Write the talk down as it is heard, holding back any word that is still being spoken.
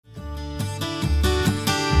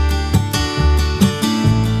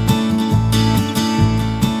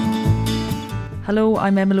Hello,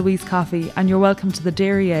 I'm Emma Louise Coffey, and you're welcome to the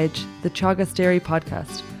Dairy Edge, the Teagasc Dairy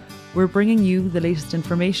podcast. We're bringing you the latest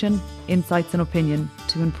information, insights and opinion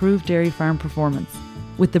to improve dairy farm performance.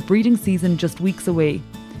 With the breeding season just weeks away,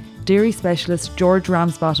 dairy specialist George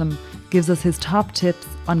Ramsbottom gives us his top tips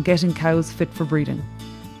on getting cows fit for breeding.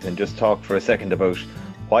 And just talk for a second about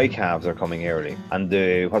why calves are coming early.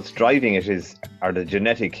 And what's driving it are the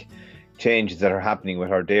genetic changes that are happening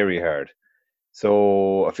with our dairy herd.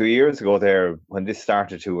 So a few years ago there, when this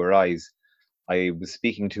started to arise, I was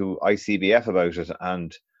speaking to ICBF about it,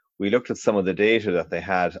 and we looked at some of the data that they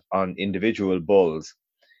had on individual bulls.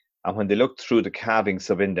 And when they looked through the calving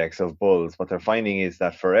subindex of bulls, what they're finding is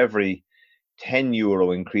that for every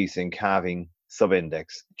 €10 increase in calving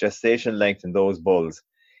subindex, gestation length in those bulls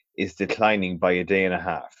is declining by a day and a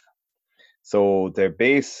half. So their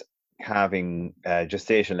base calving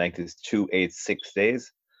gestation length is 286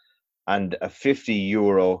 days. And a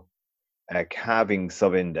 €50 calving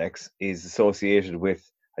subindex is associated with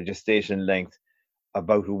a gestation length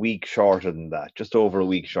about a week shorter than that, just over a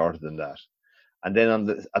week shorter than that. And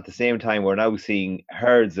then at the same time, we're now seeing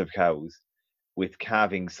herds of cows with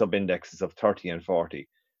calving subindexes of 30 and 40.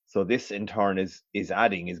 So this in turn is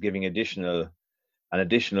giving an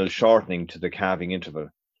additional shortening to the calving interval.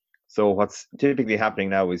 So what's typically happening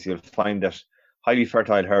now is you'll find that highly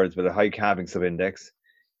fertile herds with a high calving subindex,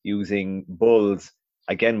 using bulls,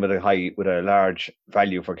 again with a large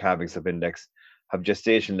value for calving subindex, have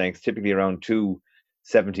gestation lengths typically around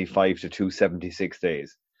 275 to 276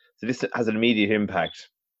 days. So this has an immediate impact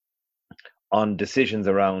on decisions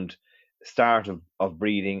around start of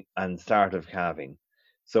breeding and start of calving.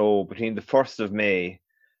 So between the 1st of May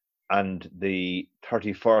and the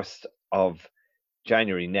 31st of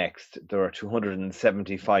January next, there are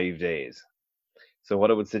 275 days. So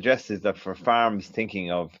what I would suggest is that for farms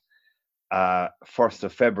thinking of 1st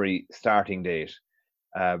of February starting date,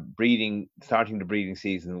 starting the breeding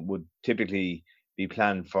season would typically be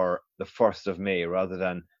planned for the 1st of May rather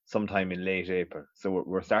than sometime in late April. So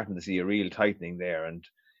we're starting to see a real tightening there, and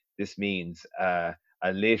this means a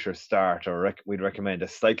later start, or we'd recommend a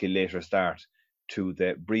slightly later start to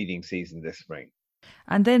the breeding season this spring.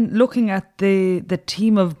 And then looking at the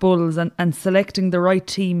team of bulls and selecting the right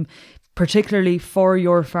team, particularly for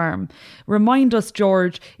your farm. Remind us,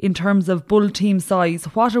 George, in terms of bull team size,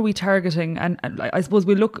 what are we targeting? And I suppose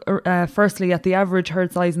we look firstly at the average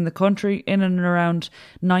herd size in the country, in and around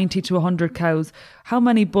 90 to 100 cows. How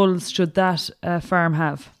many bulls should that farm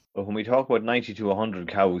have? Well, when we talk about 90 to 100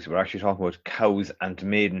 cows, we're actually talking about cows and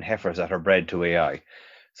maiden heifers that are bred to AI.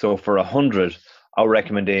 So for 100, our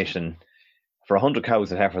recommendation, for 100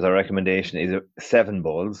 cows and heifers, our recommendation is 7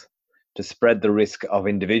 bulls, to spread the risk of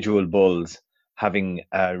individual bulls having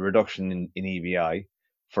a reduction in EBI.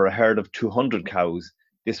 For a herd of 200 cows,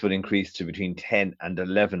 this would increase to between 10 and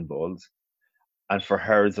 11 bulls. And for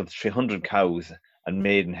herds of 300 cows and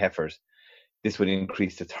maiden heifers, this would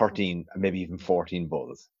increase to 13 and maybe even 14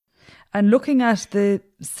 bulls. And looking at the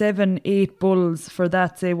 7-8 bulls for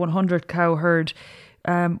that, say, 100 cow herd,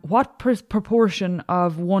 what proportion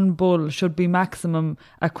of one bull should be maximum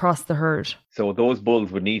across the herd? So those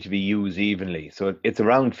bulls would need to be used evenly. So it's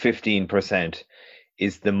around 15%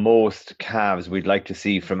 is the most calves we'd like to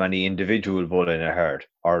see from any individual bull in a herd,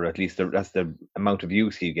 or at least that's the amount of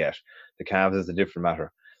use he'd get. The calves is a different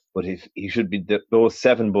matter. But if he should be, those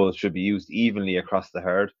 7 bulls should be used evenly across the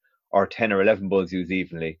herd, or 10 or 11 bulls used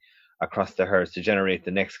evenly across the herds to generate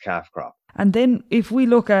the next calf crop. And then if we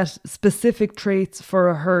look at specific traits for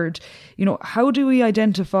a herd, how do we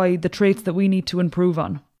identify the traits that we need to improve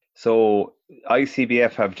on? So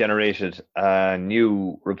ICBF have generated a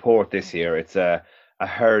new report this year. It's a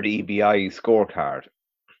herd EBI scorecard.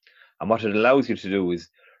 And what it allows you to do is,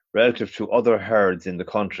 relative to other herds in the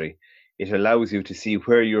country, it allows you to see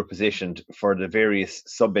where you're positioned for the various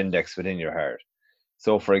sub-index within your herd.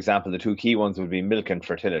 So, for example, the 2 key ones would be milk and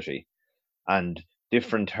fertility. And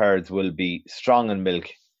different herds will be strong in milk,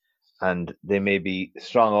 and they may be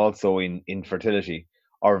strong also in fertility,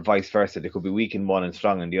 or vice versa. They could be weak in one and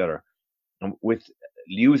strong in the other. And with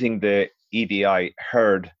using the EBI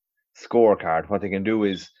herd scorecard, what they can do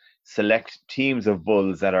is select teams of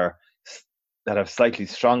bulls that have slightly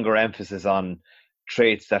stronger emphasis on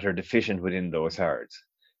traits that are deficient within those herds.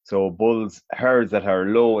 So herds that are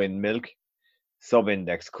low in milk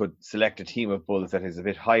sub-index could select a team of bulls that is a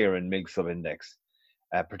bit higher in milk sub-index,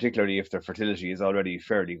 particularly if their fertility is already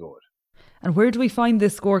fairly good. And where do we find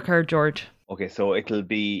this scorecard, George? Okay, so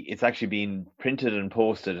it's actually being printed and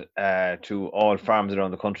posted to all farms around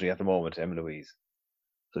the country at the moment, Emma Louise.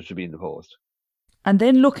 So it should be in the post. And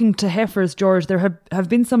then looking to heifers, George, there have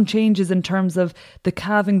been some changes in terms of the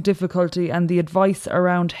calving difficulty and the advice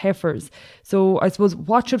around heifers. So I suppose,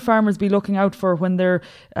 what should farmers be looking out for when they're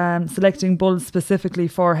selecting bulls specifically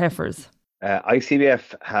for heifers?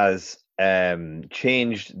 ICBF has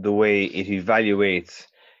changed the way it evaluates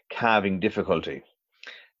calving difficulty.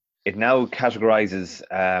 It now categorizes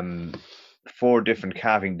 4 different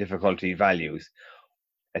calving difficulty values.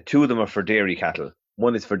 2 of them are for dairy cattle.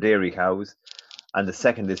 One is for dairy cows, and the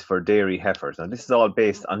second is for dairy heifers. Now, this is all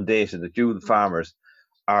based on data that you, the farmers,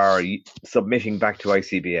 are submitting back to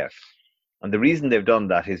ICBF. And the reason they've done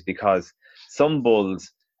that is because some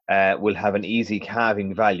bulls will have an easy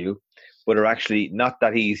calving value, but are actually not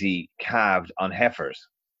that easy calved on heifers.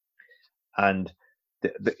 And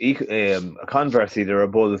conversely, there are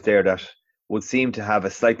bulls there that would seem to have a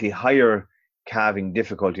slightly higher calving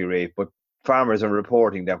difficulty rate, but farmers are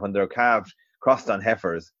reporting that when they're crossed on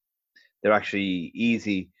heifers, they're actually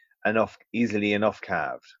easily enough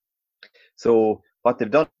calved. So what they've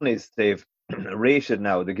done is they've rated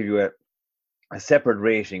now. They give you a separate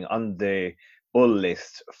rating on the bull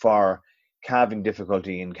list for calving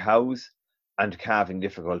difficulty in cows and calving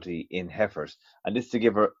difficulty in heifers, and this to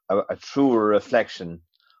give a truer reflection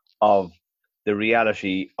of the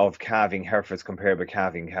reality of calving heifers compared with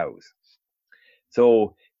calving cows.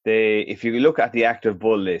 So if you look at the active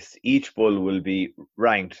bull list, each bull will be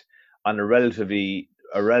ranked on a relative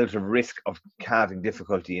risk of calving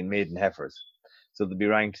difficulty in maiden heifers. So they'll be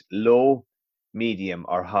ranked low, medium,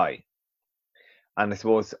 or high. And I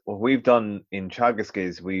suppose what we've done in Teagasc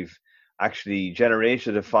is we've actually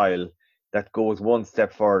generated a file that goes one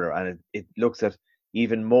step further, and it looks at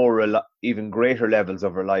even greater levels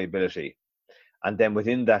of reliability. And then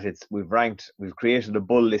within that, we've created a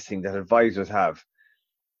bull listing that advisors have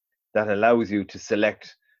that allows you to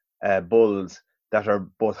select bulls that are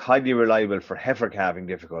both highly reliable for heifer calving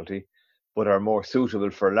difficulty, but are more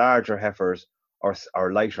suitable for larger heifers or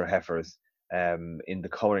lighter heifers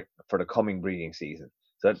for the coming breeding season.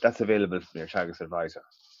 So that's available from your Teagasc advisor.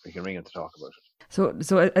 We can ring in to talk about it.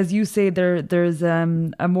 So as you say, there's a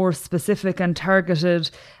more specific and targeted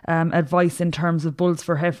advice in terms of bulls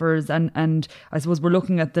for heifers, and I suppose we're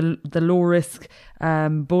looking at the low risk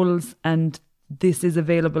bulls, and this is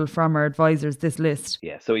available from our advisors, this list.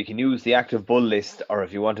 Yeah, so you can use the active bull list, or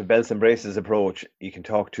if you want a bells and braces approach, you can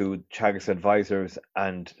talk to Teagasc advisors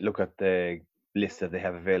and look at the list that they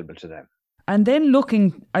have available to them. And then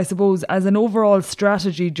looking, I suppose, as an overall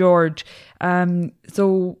strategy, George,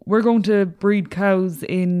 so we're going to breed cows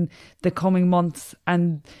in the coming months,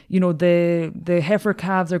 and, you know, the heifer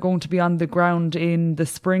calves are going to be on the ground in the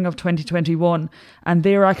spring of 2021, and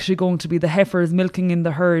they're actually going to be the heifers milking in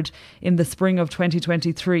the herd in the spring of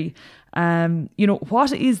 2023. You know,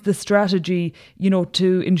 what is the strategy, you know,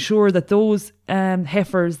 to ensure that those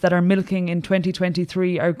heifers that are milking in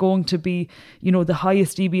 2023 are going to be, you know, the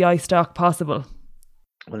highest EBI stock possible?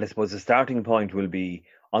 Well, I suppose the starting point will be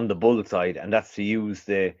on the bull side, and that's to use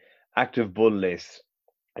the active bull list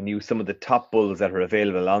and use some of the top bulls that are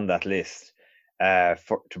available on that list to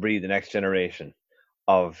breed the next generation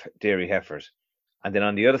of dairy heifers. And then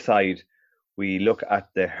on the other side, we look at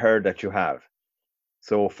the herd that you have.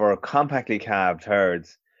 So for compactly calved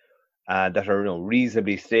herds that are, you know,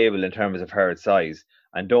 reasonably stable in terms of herd size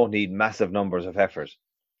and don't need massive numbers of heifers,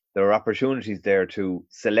 there are opportunities there to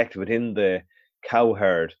select within the cow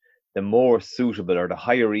herd the more suitable or the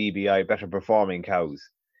higher EBI, better performing cows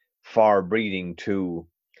for breeding to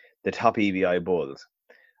the top EBI bulls,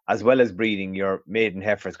 as well as breeding your maiden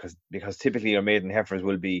heifers, because typically your maiden heifers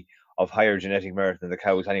will be of higher genetic merit than the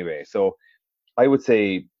cows anyway. So I would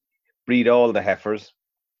say breed all the heifers,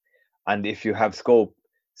 and if you have scope,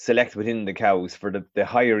 select within the cows for the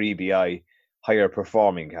higher EBI, higher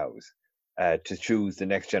performing cows to choose the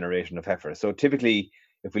next generation of heifers. So typically,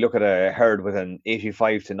 if we look at a herd with an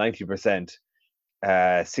 85 to 90%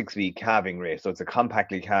 6-week calving rate, so it's a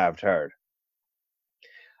compactly calved herd,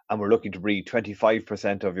 and we're looking to breed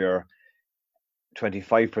 25%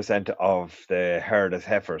 of the herd as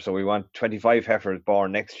heifers. So we want 25 heifers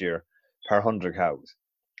born next year per 100 cows.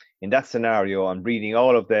 In that scenario, on breeding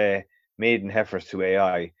all of the maiden heifers to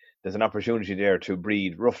AI, there's an opportunity there to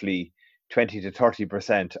breed roughly 20 to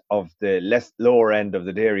 30% of the lower end of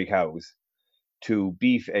the dairy cows to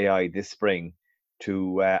beef AI this spring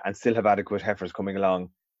and still have adequate heifers coming along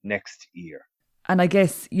next year. And I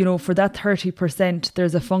guess, you know, for that 30%,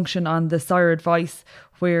 there's a function on the sire advice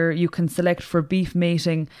where you can select for beef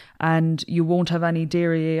mating, and you won't have any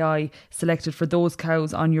dairy AI selected for those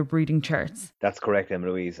cows on your breeding charts. That's correct, Emma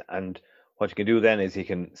Louise. And what you can do then is you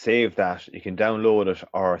can save that, you can download it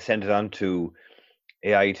or send it on to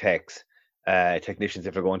AI Techs, technicians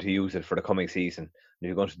if they're going to use it for the coming season. If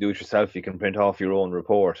you're going to do it yourself, you can print off your own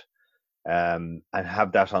report and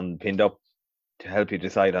have that pinned up to help you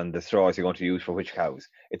decide on the straws you're going to use for which cows.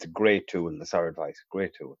 It's a great tool, that's our advice.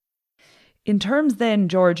 Great tool. In terms then,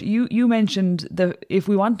 George, you mentioned that if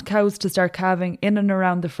we want cows to start calving in and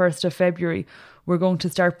around the 1st of February, we're going to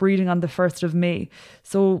start breeding on the 1st of May.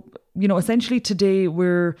 So, essentially today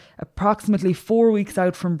we're approximately 4 weeks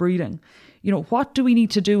out from breeding. What do we need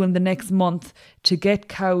to do in the next month to get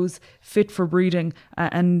cows fit for breeding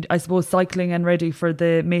and I suppose cycling and ready for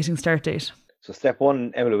the mating start date? So step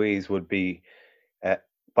one, Emma Louise, would be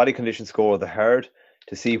body condition score of the herd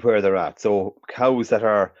to see where they're at. So cows that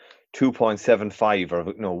are 2.75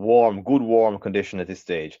 or good warm condition at this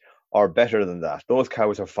stage or better than that, those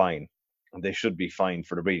cows are fine and they should be fine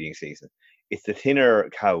for the breeding season. It's the thinner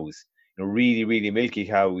cows, really, really milky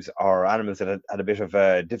cows or animals that had a bit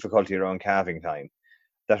of difficulty around calving time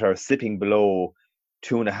that are slipping below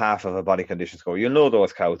 2.5 of a body condition score. You'll know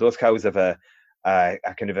those cows. Those cows have a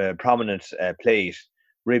kind of a prominent plate,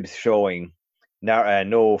 ribs showing,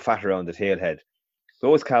 no fat around the tail head.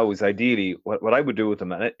 Those cows, ideally, what I would do with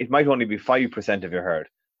them, and it might only be 5% of your herd,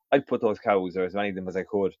 I'd put those cows, or as many of them as I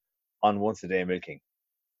could, on once a day milking.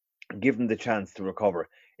 Give them the chance to recover.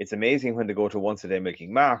 It's amazing when they go to once a day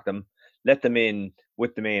milking. Mark them, let them in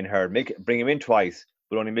with the main herd, bring them in twice,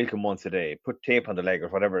 but only milk them once a day. Put tape on the leg or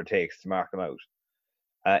whatever it takes to mark them out.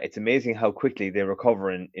 It's amazing how quickly they recover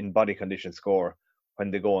in body condition score when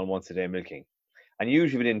they go on once a day milking. And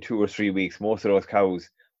usually within 2 or 3 weeks, most of those cows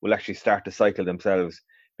will actually start to cycle themselves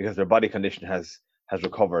because their body condition has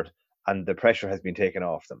recovered and the pressure has been taken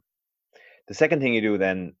off them. The second thing you do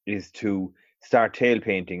then is to start tail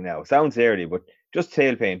painting now. Sounds early, but just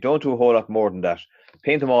tail paint. Don't do a whole lot more than that.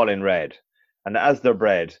 Paint them all in red. And as they're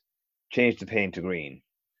bred, change the paint to green.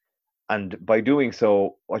 And by doing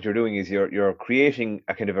so, what you're doing is you're creating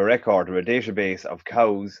a kind of a record or a database of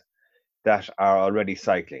cows that are already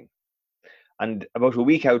cycling. And about a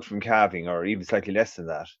week out from calving, or even slightly less than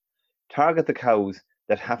that, target the cows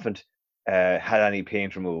that haven't had any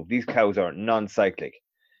paint removed. These cows are non-cyclic.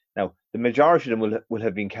 Now, the majority of them will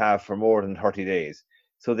have been calved for more than 30 days,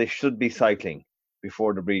 so they should be cycling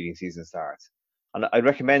before the breeding season starts. And I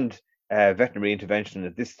recommend veterinary intervention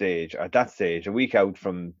at that stage, a week out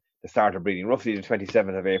from the start of breeding, roughly the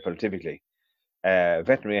 27th of April typically,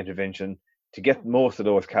 veterinary intervention to get most of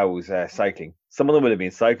those cows cycling. Some of them will have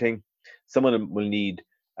been cycling. Some of them will need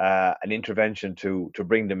an intervention to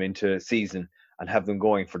bring them into season and have them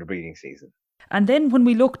going for the breeding season. And then when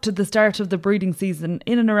we look to the start of the breeding season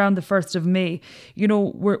in and around the 1st of May,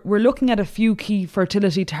 we're looking at a few key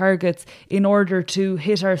fertility targets in order to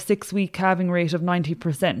hit our 6-week calving rate of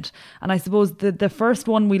 90%. And I suppose the first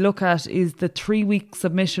one we look at is the 3-week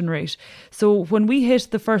submission rate. So when we hit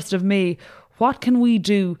the 1st of May, what can we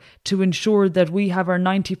do to ensure that we have our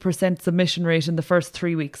 90% submission rate in the first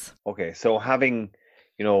 3 weeks? Okay, so having,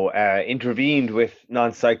 intervened with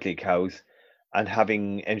non-cyclic cows and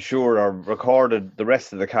having ensured or recorded the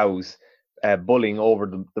rest of the cows bulling over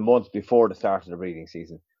the month before the start of the breeding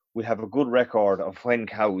season, we have a good record of when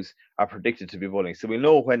cows are predicted to be bulling. So we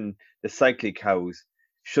know when the cyclic cows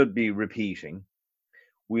should be repeating.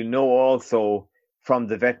 We'll know also from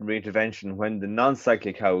the veterinary intervention when the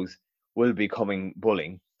non-cyclic cows will be coming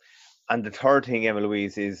bulling. And the third thing, Emma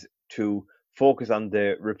Louise, is to focus on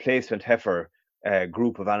the replacement heifer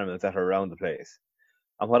group of animals that are around the place.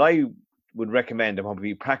 And what I would recommend, and what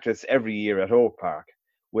we practice every year at Oak Park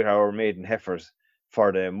with our maiden heifers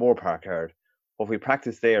for the Moore Park herd, what we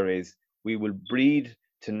practice there is we will breed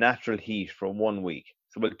to natural heat for 1 week.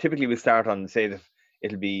 So we'll start on, say that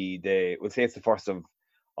we'll say it's the 1st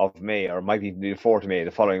of May, or it might even be the 4th of May,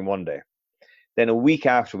 the following Monday. Then a week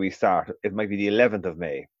after we start, it might be the 11th of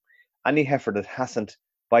May. Any heifer that hasn't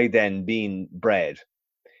by then been bred,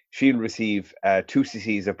 she'll receive 2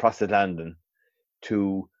 cc's of prostaglandin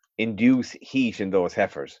to induce heat in those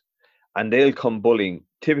heifers. And they'll come bulling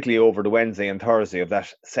typically over the Wednesday and Thursday of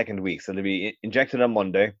that second week. So they'll be injected on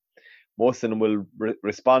Monday. Most of them will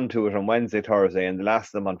respond to it on Wednesday, Thursday, and the last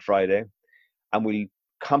of them on Friday. And we'll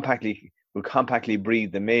compactly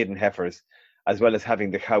breed the maiden heifers, as well as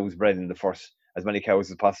having the cows bred in as many cows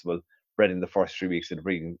as possible bred in the first 3 weeks of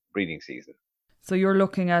the breeding season. So you're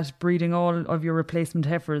looking at breeding all of your replacement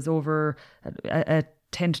heifers over a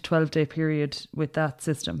 10 to 12 day period with that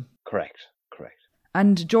system? Correct.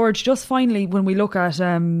 And George, just finally, when we look at,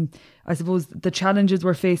 I suppose, the challenges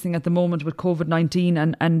we're facing at the moment with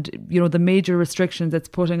COVID-19 and the major restrictions it's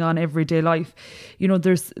putting on everyday life,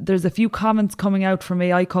 there's a few comments coming out from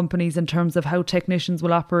AI companies in terms of how technicians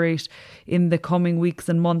will operate in the coming weeks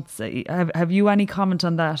and months. Have you any comment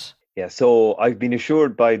on that? Yeah, so I've been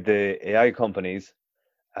assured by the AI companies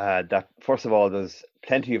that, first of all, there's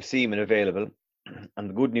plenty of semen available. And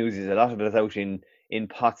the good news is a lot of it is out in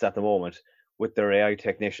pots at the moment with their AI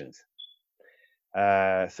technicians.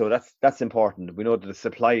 So that's important. We know that the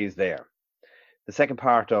supply is there. The second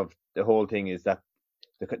part of the whole thing is that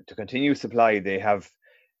to continue supply, the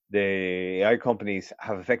AI companies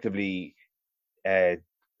have effectively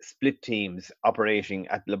split teams operating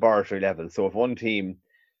at laboratory level. So if one team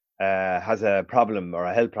has a problem or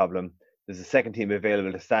a health problem, there's a second team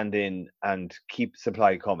available to stand in and keep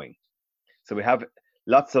supply coming. So we have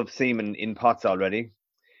lots of semen in pots already.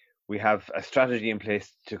 We have a strategy in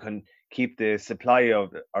place to keep the supply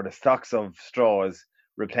of or the stocks of straws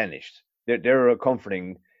replenished. They're a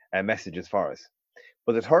comforting messages for us.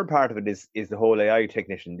 But the third part of it is the whole AI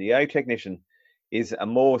technician. The AI technician is a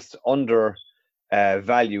most under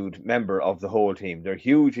valued member of the whole team. They're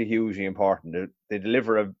hugely important. They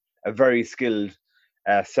deliver a very skilled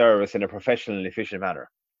service in a professional and efficient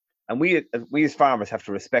manner. And we as farmers have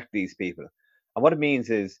to respect these people. And what it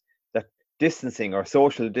means is that distancing or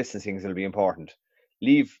social distancing will be important.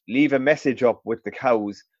 Leave a message up with the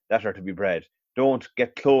cows that are to be bred. Don't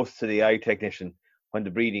get close to the eye technician when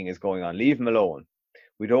the breeding is going on. Leave them alone.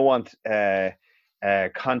 We don't want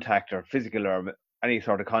contact or physical or any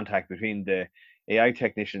sort of contact between the AI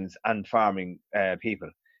technicians and farming people,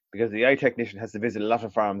 because the AI technician has to visit a lot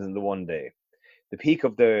of farms in the one day. The peak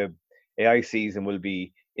of the AI season will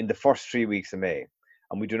be in the first 3 weeks of May,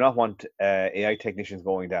 and we do not want AI technicians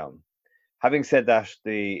going down. Having said that,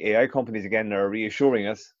 the AI companies again are reassuring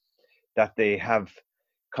us that they have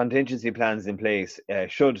contingency plans in place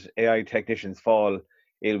should AI technicians fall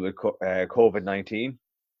ill with COVID-19.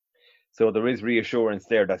 So there is reassurance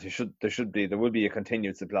there that there will be a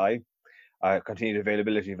continued supply, continued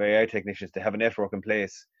availability of AI technicians to have a network in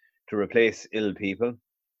place to replace ill people.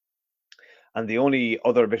 And the only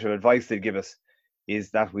other bit of advice they'd give us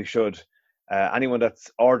is that we should, anyone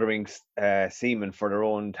that's ordering semen for their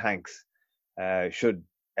own tanks should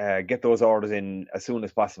get those orders in as soon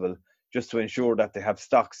as possible, just to ensure that they have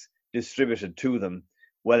stocks distributed to them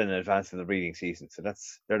well in advance of the breeding season. So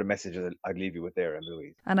they're the messages I'd leave you with there,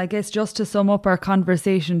 Louise. And I guess just to sum up our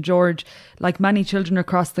conversation, George, like many children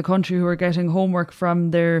across the country who are getting homework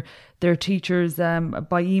from their teachers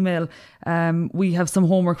by email, we have some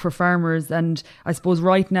homework for farmers. And I suppose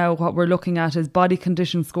right now what we're looking at is body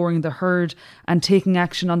condition scoring the herd and taking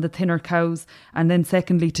action on the thinner cows. And then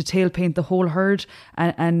secondly, to tail paint the whole herd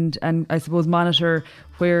and I suppose monitor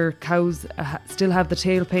where cows still have the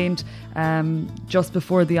tail paint just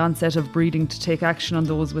before the onset of breeding, to take action on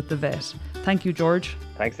those with the vet. Thank you, George.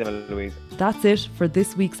 Thanks, Emma Louise. That's it for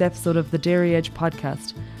this week's episode of the Dairy Edge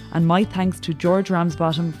podcast. And my thanks to George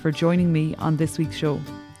Ramsbottom for joining me on this week's show.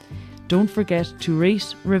 Don't forget to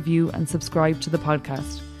rate, review and subscribe to the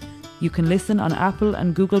podcast. You can listen on Apple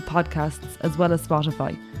and Google Podcasts as well as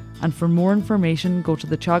Spotify. And for more information, go to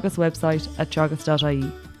the Teagasc website at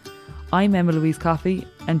teagasc.ie. I'm Emma Louise Coffey,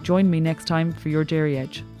 and join me next time for your Dairy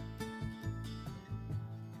Edge.